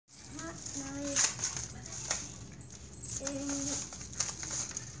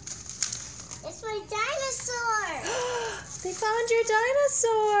found your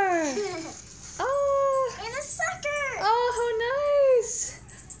dinosaur. Oh. And a sucker. Oh, how nice.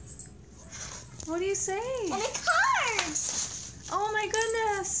 What do you say? And a card. Oh my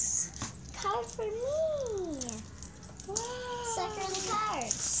goodness. Card for me. Wow. Sucker and a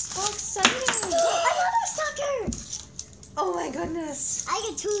card. So exciting. Another sucker. Oh my goodness. I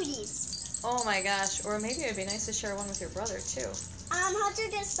get 2 of these. Oh my gosh. Or maybe it'd be nice to share one with your brother too. Hunter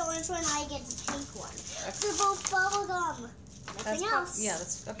gets the orange one, I get the pink one. They're both bubble gum. Nothing else. Yeah,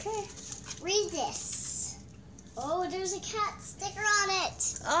 that's okay. Read this. Oh, there's a cat sticker on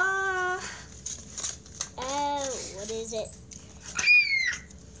it. Oh, what is it?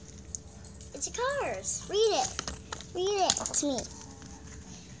 It's a cars. Read it. Read it to me.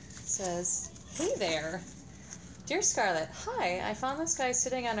 It says, "Hey there. Dear Scarlett, hi, I found this guy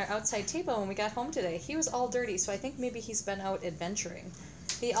sitting on our outside table when we got home today. He was all dirty, so I think maybe he's been out adventuring.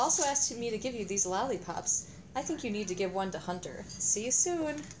 He also asked me to give you these lollipops. I think you need to give one to Hunter. See you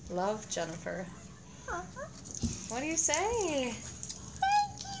soon. Love, Jennifer." What do you say?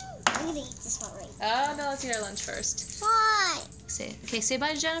 Thank you. I'm going to eat this one right Oh, no, let's eat our lunch first. now. Bye. Okay, say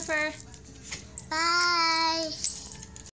bye to Jennifer. Bye.